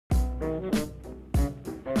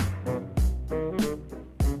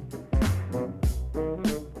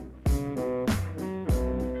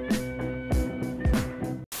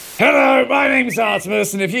Hello, my name's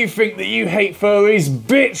Artemis, and if you think that you hate furries,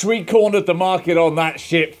 bitch, we cornered the market on that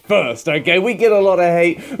shit first, okay? We get a lot of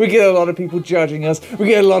hate, we get a lot of people judging us, we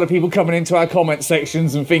get a lot of people coming into our comment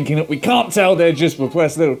sections and thinking that we can't tell they're just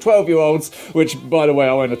repressed little 12-year-olds, which, by the way,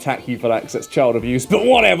 I won't attack you for that because that's child abuse, but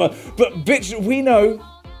whatever. But, bitch, we know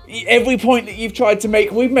every point that you've tried to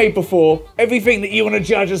make, we've made before. Everything that you want to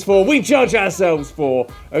judge us for, we judge ourselves for.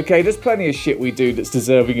 Okay, there's plenty of shit we do that's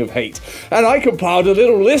deserving of hate. And I compiled a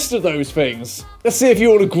little list of those things. Let's see if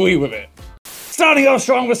you all agree with it. Starting off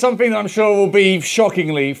strong with something that I'm sure will be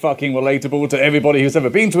shockingly fucking relatable to everybody who's ever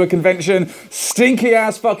been to a convention. Stinky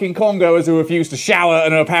ass fucking Congos who refuse to shower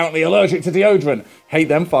and are apparently allergic to deodorant. Hate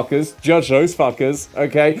them fuckers. Judge those fuckers,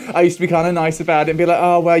 okay? I used to be kind of nice about it and be like,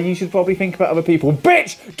 oh, well, you should probably think about other people.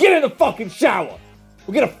 Bitch, get in the fucking shower!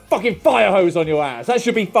 We'll get a fucking fire hose on your ass. That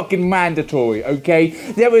should be fucking mandatory, okay?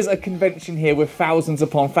 There is a convention here with thousands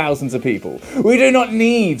upon thousands of people. We do not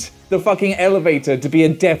need the fucking elevator to be a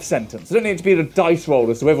death sentence. We don't need it to be the dice roll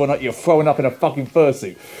as to whether or not you're throwing up in a fucking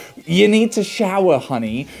fursuit. You need to shower,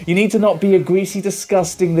 honey. You need to not be a greasy,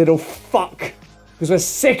 disgusting little fuck. Because we're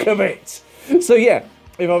sick of it. So yeah,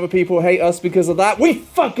 if other people hate us because of that, we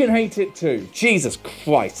fucking hate it too. Jesus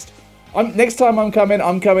Christ. Next time I'm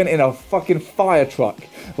coming in a fucking fire truck,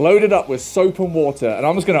 loaded up with soap and water, and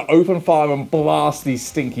I'm just gonna open fire and blast these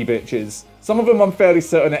stinky bitches. Some of them I'm fairly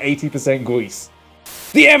certain are 80% grease.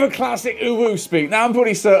 The ever-classic uwu speak. Now, I'm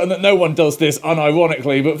pretty certain that no one does this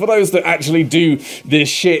unironically, but for those that actually do this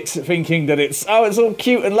shit, thinking that it's all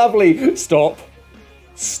cute and lovely, stop.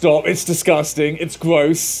 Stop, it's disgusting, it's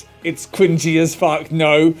gross. It's cringy as fuck,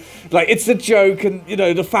 no. Like, it's the joke, and, you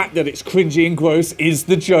know, the fact that it's cringy and gross is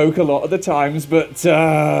the joke a lot of the times, but,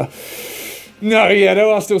 no, yeah, there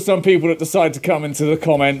are still some people that decide to come into the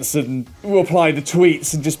comments and reply to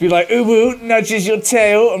tweets and just be like, ooh, nudges your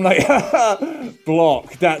tail. I'm like, haha,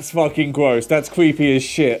 block. That's fucking gross. That's creepy as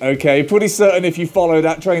shit, okay? Pretty certain if you follow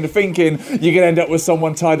that train of thinking, you're gonna end up with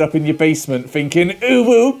someone tied up in your basement thinking,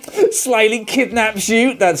 ooh, slyly kidnaps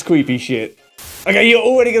you. That's creepy shit. Okay, you're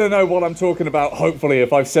already going to know what I'm talking about, hopefully,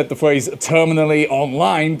 if I've said the phrase terminally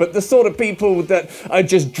online, but the sort of people that are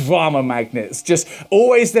just drama magnets, just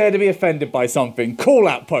always there to be offended by something,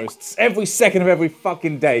 call-out posts every second of every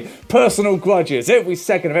fucking day, personal grudges every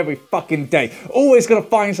second of every fucking day, always going to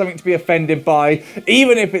find something to be offended by,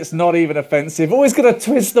 even if it's not even offensive, always going to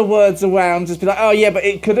twist the words around, just be like, oh yeah, but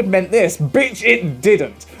it could have meant this. Bitch, it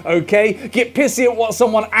didn't. Okay? Get pissy at what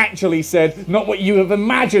someone actually said, not what you have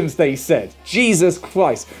imagined they said. Jesus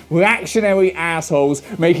Christ. Reactionary assholes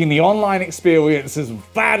making the online experience as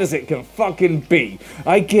bad as it can fucking be.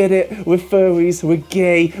 I get it. We're furries. We're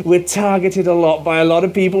gay. We're targeted a lot by a lot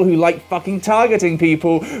of people who like fucking targeting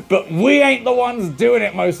people, but we ain't the ones doing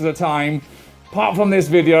it most of the time. Apart from this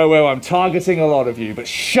video where I'm targeting a lot of you, but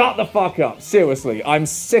shut the fuck up, seriously, I'm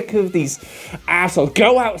sick of these assholes.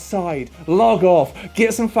 Go outside, log off,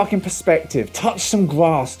 get some fucking perspective, touch some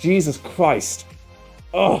grass, Jesus Christ.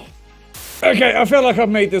 Ugh. Okay, I feel like I've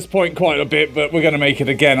made this point quite a bit, but we're going to make it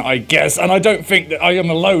again, I guess. And I don't think that I am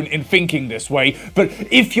alone in thinking this way. But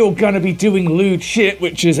if you're going to be doing lewd shit,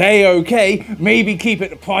 which is A-okay, maybe keep it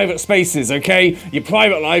to private spaces, okay? Your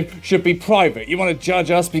private life should be private. You want to judge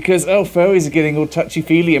us because, oh, furries are getting all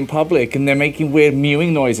touchy-feely in public and they're making weird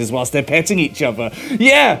mewing noises whilst they're petting each other.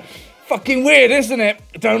 Yeah! Fucking weird, isn't it?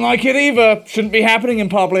 Don't like it either. Shouldn't be happening in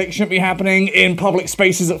public. Shouldn't be happening in public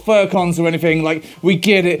spaces at furcons or anything. Like, we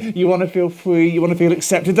get it. You want to feel free. You want to feel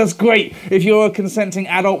accepted. That's great. If you're a consenting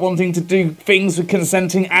adult wanting to do things with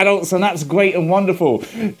consenting adults, and that's great and wonderful.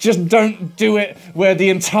 Just don't do it where the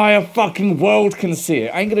entire fucking world can see it.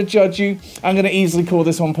 I ain't gonna judge you. I'm gonna easily call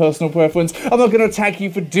this on personal preference. I'm not gonna attack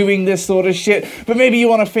you for doing this sort of shit, but maybe you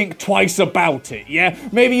want to think twice about it, yeah?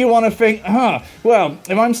 Maybe you want to think, well,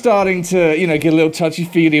 if I'm starting to, you know, get a little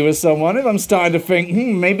touchy-feely with someone, if I'm starting to think,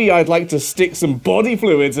 maybe I'd like to stick some body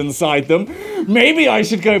fluids inside them, maybe I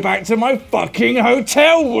should go back to my fucking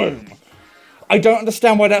hotel room. I don't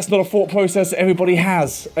understand why that's not a thought process that everybody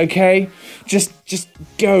has, okay? Just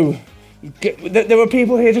go. There are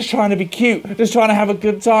people here just trying to be cute, just trying to have a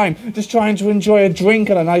good time, just trying to enjoy a drink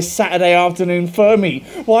on a nice Saturday afternoon for me.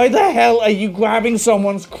 Why the hell are you grabbing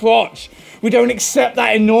someone's crotch? We don't accept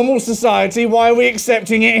that in normal society. Why are we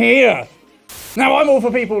accepting it here? Now, I'm all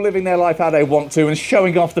for people living their life how they want to and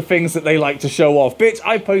showing off the things that they like to show off. Bitch,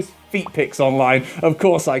 I post feet pics online. Of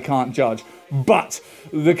course I can't judge. But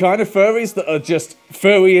the kind of furries that are just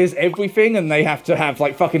furry is everything and they have to have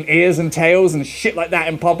like fucking ears and tails and shit like that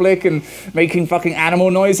in public and making fucking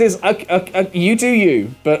animal noises, you do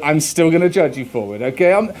you, but I'm still gonna judge you for it,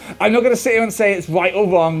 okay? I'm not gonna sit here and say it's right or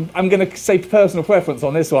wrong. I'm gonna say personal preference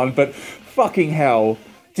on this one, but fucking hell.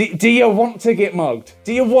 Do you want to get mugged?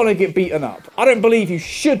 Do you want to get beaten up? I don't believe you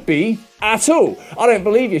should be at all. I don't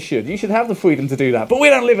believe you should. You should have the freedom to do that. But we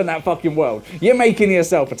don't live in that fucking world. You're making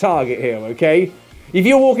yourself a target here, okay? If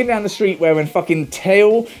you're walking down the street wearing fucking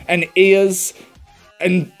tail and ears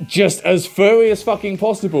and just as furry as fucking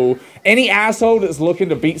possible, any asshole that's looking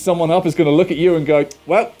to beat someone up is going to look at you and go,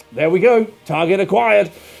 well, there we go. Target acquired.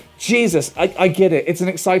 Jesus, I get it. It's an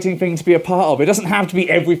exciting thing to be a part of. It doesn't have to be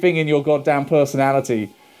everything in your goddamn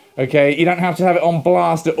personality. Okay, you don't have to have it on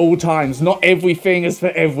blast at all times. Not everything is for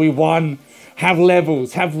everyone. Have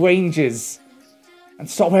levels, have ranges. And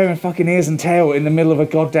stop wearing fucking ears and tail in the middle of a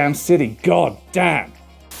goddamn city. God damn.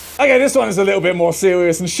 Okay, this one is a little bit more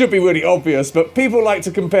serious and should be really obvious, but people like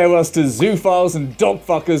to compare us to zoophiles and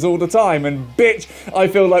dogfuckers all the time, and bitch, I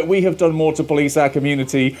feel like we have done more to police our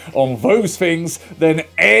community on those things than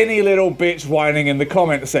any little bitch whining in the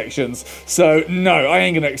comment sections. So, no, I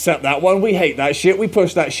ain't gonna accept that one. We hate that shit. We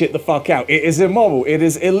push that shit the fuck out. It is immoral. It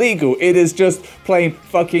is illegal. It is just plain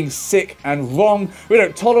fucking sick and wrong. We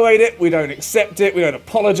don't tolerate it. We don't accept it. We don't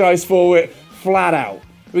apologize for it. Flat out.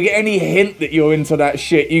 We get any hint that you're into that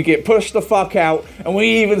shit, you get pushed the fuck out, and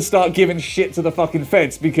we even start giving shit to the fucking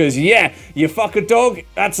feds because, yeah, you fuck a dog,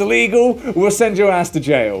 that's illegal, we'll send your ass to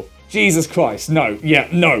jail. Jesus Christ, no, yeah,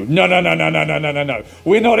 no.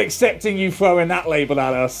 We're not accepting you throwing that label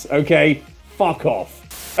at us, okay? Fuck off.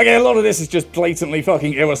 Okay, a lot of this is just blatantly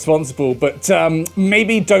fucking irresponsible, but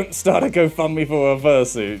maybe don't start a GoFundMe for a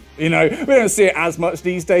fursuit. You know, we don't see it as much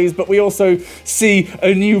these days, but we also see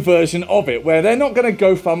a new version of it, where they're not going to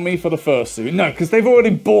GoFundMe for the fursuit. No, because they've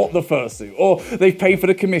already bought the fursuit, or they've paid for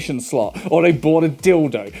the commission slot, or they bought a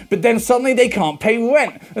dildo. But then suddenly they can't pay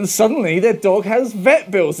rent, and suddenly their dog has vet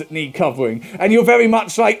bills that need covering, and you're very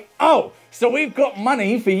much like, oh, so we've got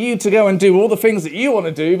money for you to go and do all the things that you want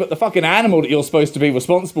to do, but the fucking animal that you're supposed to be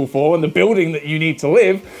responsible for and the building that you need to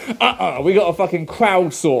live, we got a fucking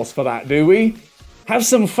crowdsource for that, do we? Have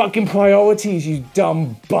some fucking priorities, you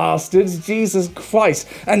dumb bastards. Jesus Christ.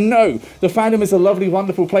 And no, the fandom is a lovely,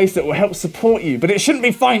 wonderful place that will help support you, but it shouldn't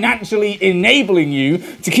be financially enabling you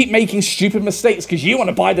to keep making stupid mistakes because you want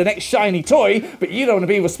to buy the next shiny toy, but you don't want to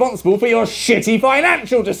be responsible for your shitty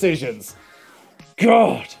financial decisions.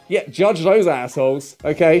 God. Yeah, judge those assholes,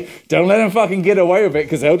 okay? Don't let them fucking get away with it,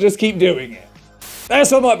 because they'll just keep doing it.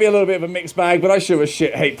 This one might be a little bit of a mixed bag, but I sure as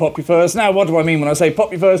shit hate Popufurs. Now, what do I mean when I say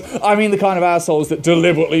Popufurs? I mean the kind of assholes that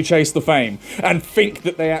deliberately chase the fame and think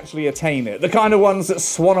that they actually attain it. The kind of ones that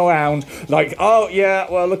swan around like, oh yeah,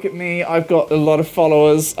 well look at me, I've got a lot of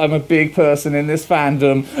followers, I'm a big person in this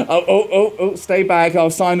fandom. Oh, stay back, I'll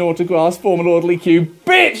sign autographs, form an orderly queue.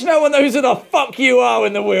 Bitch, no one knows who the fuck you are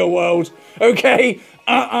in the real world, okay?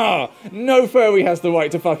 No furry has the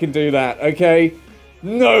right to fucking do that, okay?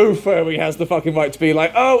 No furry has the fucking right to be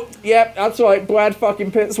like, oh, yeah, that's right, Brad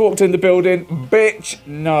fucking Pitts walked in the building. Bitch,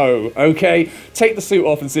 no, okay? Take the suit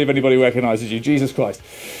off and see if anybody recognizes you. Jesus Christ.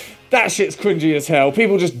 That shit's cringy as hell.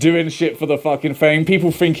 People just doing shit for the fucking fame.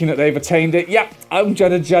 People thinking that they've attained it. Yep, I'm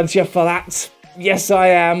gonna judge you for that. Yes, I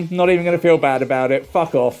am. Not even gonna feel bad about it.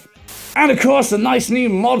 Fuck off. And of course, a nice new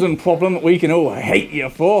modern problem that we can all hate you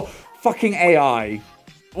for. Fucking AI.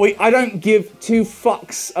 I don't give two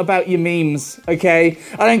fucks about your memes, okay?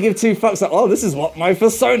 I don't give two fucks like, oh, this is what my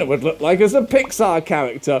persona would look like as a Pixar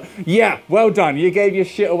character. Yeah, well done. You gave your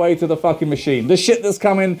shit away to the fucking machine. The shit that's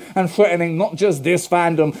coming and threatening not just this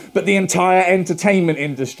fandom, but the entire entertainment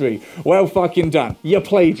industry. Well fucking done. You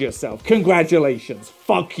played yourself. Congratulations.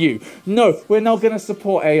 Fuck you. No, we're not going to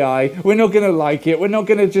support AI. We're not going to like it. We're not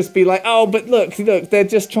going to just be like, oh, but look, they're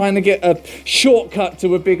just trying to get a shortcut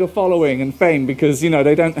to a bigger following and fame because, you know,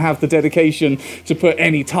 they don't have the dedication to put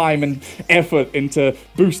any time and effort into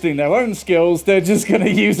boosting their own skills. They're just going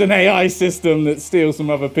to use an AI system that steals from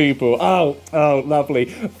other people. Oh, lovely.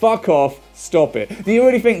 Fuck off. Stop it. Do you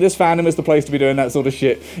really think this fandom is the place to be doing that sort of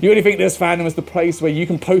shit? You really think this fandom is the place where you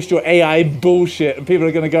can post your AI bullshit and people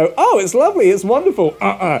are going to go, oh, it's lovely, it's wonderful.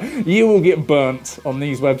 You will get burnt on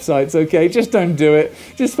these websites, okay? Just don't do it.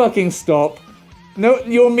 Just fucking stop. No,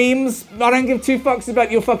 your memes, I don't give two fucks about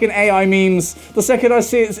your fucking AI memes. The second I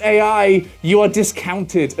see it's AI, you are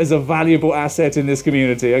discounted as a valuable asset in this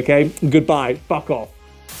community, okay? Goodbye. Fuck off.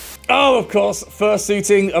 Oh, of course,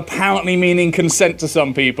 fursuiting apparently meaning consent to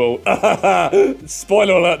some people.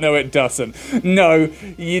 Spoiler alert, no it doesn't. No,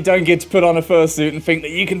 you don't get to put on a fursuit and think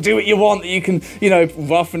that you can do what you want, that you can, you know,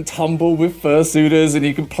 rough and tumble with fursuiters and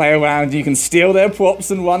you can play around, you can steal their props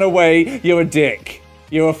and run away. You're a dick.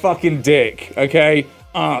 You're a fucking dick, okay?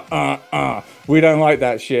 We don't like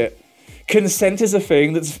that shit. Consent is a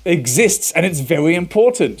thing that exists, and it's very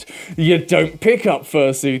important. You don't pick up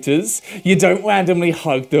fursuiters. You don't randomly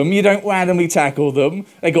hug them. You don't randomly tackle them.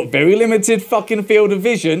 They got very limited fucking field of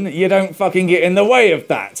vision. You don't fucking get in the way of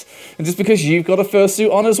that. And just because you've got a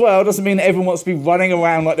fursuit on as well doesn't mean everyone wants to be running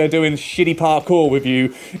around like they're doing shitty parkour with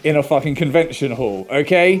you in a fucking convention hall,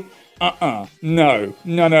 okay? No.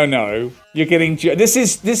 You're getting this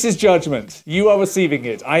is judgment. You are receiving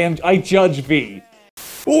it. I judge thee.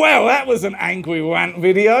 Well, that was an angry rant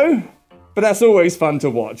video. But that's always fun to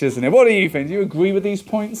watch, isn't it? What do you think? Do you agree with these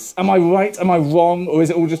points? Am I right? Am I wrong? Or is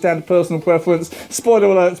it all just down to personal preference? Spoiler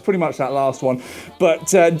alert, it's pretty much that last one.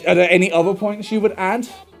 But are there any other points you would add?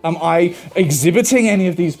 Am I exhibiting any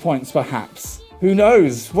of these points, perhaps? Who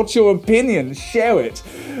knows? What's your opinion? Share it.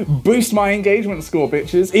 Boost my engagement score,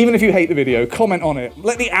 bitches. Even if you hate the video, comment on it.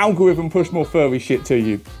 Let the algorithm push more furry shit to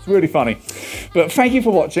you. It's really funny. But thank you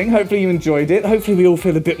for watching. Hopefully you enjoyed it. Hopefully we all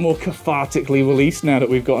feel a bit more cathartically released now that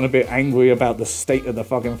we've gotten a bit angry about the state of the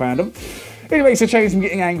fucking fandom. It makes a change from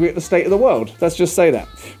getting angry at the state of the world. Let's just say that.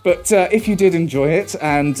 But if you did enjoy it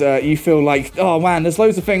and you feel like, oh man, there's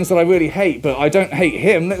loads of things that I really hate, but I don't hate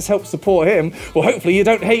him, let's help support him. Well, hopefully you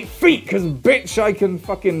don't hate feet, because bitch, I can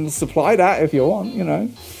fucking supply that if you want, you know.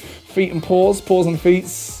 Feet and paws and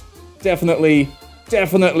feet. Definitely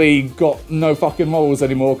got no fucking morals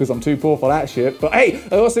anymore because I'm too poor for that shit. But hey,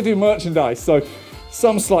 I also do merchandise, so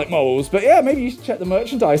some slight morals. But yeah, maybe you should check the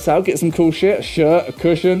merchandise out, get some cool shit, a shirt, a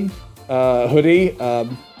cushion, hoodie,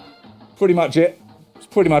 pretty much it. It's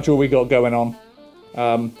pretty much all we got going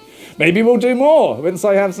on. Maybe we'll do more once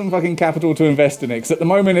I have some fucking capital to invest in it, because at the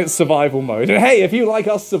moment it's survival mode. And hey, if you like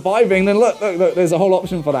us surviving, then look, there's a whole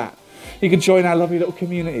option for that. You could join our lovely little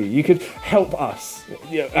community. You could help us.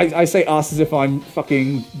 Yeah, I say us as if I'm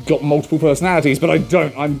fucking got multiple personalities, but I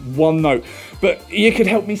don't. I'm one note. But you could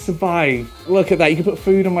help me survive. Look at that. You could put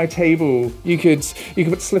food on my table. You could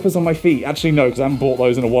put slippers on my feet. Actually, no, because I haven't bought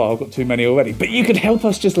those in a while. I've got too many already. But you could help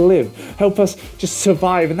us just live. Help us just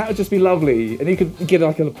survive. And that would just be lovely. And you could get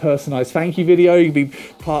like a personalised thank you video. You could be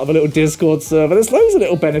part of a little Discord server. There's loads of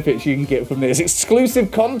little benefits you can get from this.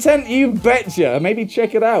 Exclusive content? You betcha. Maybe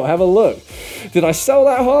check it out. Have a look. Did I sell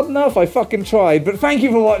that hard enough? I fucking tried. But thank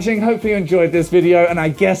you for watching. Hopefully you enjoyed this video. And I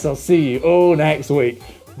guess I'll see you all next week.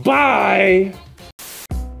 Bye!